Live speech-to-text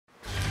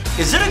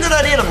Is it a good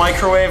idea to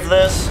microwave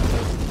this?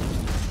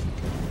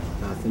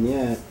 Nothing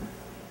yet.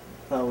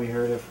 Thought we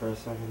heard it for a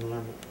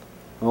second.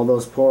 All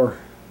those poor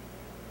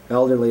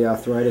elderly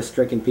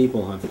arthritis-stricken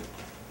people have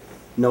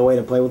no way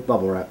to play with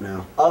bubble wrap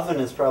now. Oven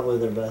is probably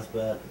their best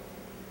bet.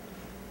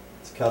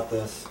 Let's cut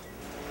this.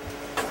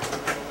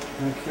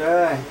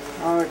 Okay.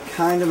 Oh, it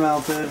kind of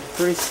melted.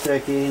 Pretty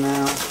sticky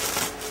now.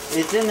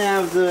 It didn't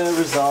have the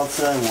results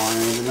that I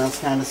wanted, and that's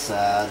kind of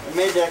sad. It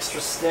made it extra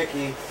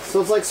sticky.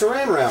 So it's like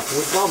saran wrap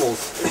with bubbles.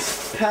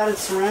 It's padded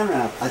saran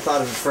wrap. I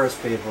thought of it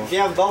first, people. If you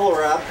have bubble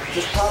wrap,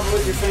 just pop it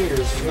with your fingers.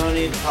 There's no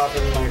need to pop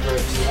it in the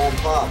microwave because it won't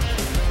pop.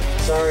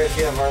 Sorry if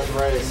you have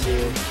arthritis,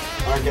 you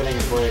aren't getting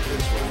a break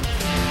this way.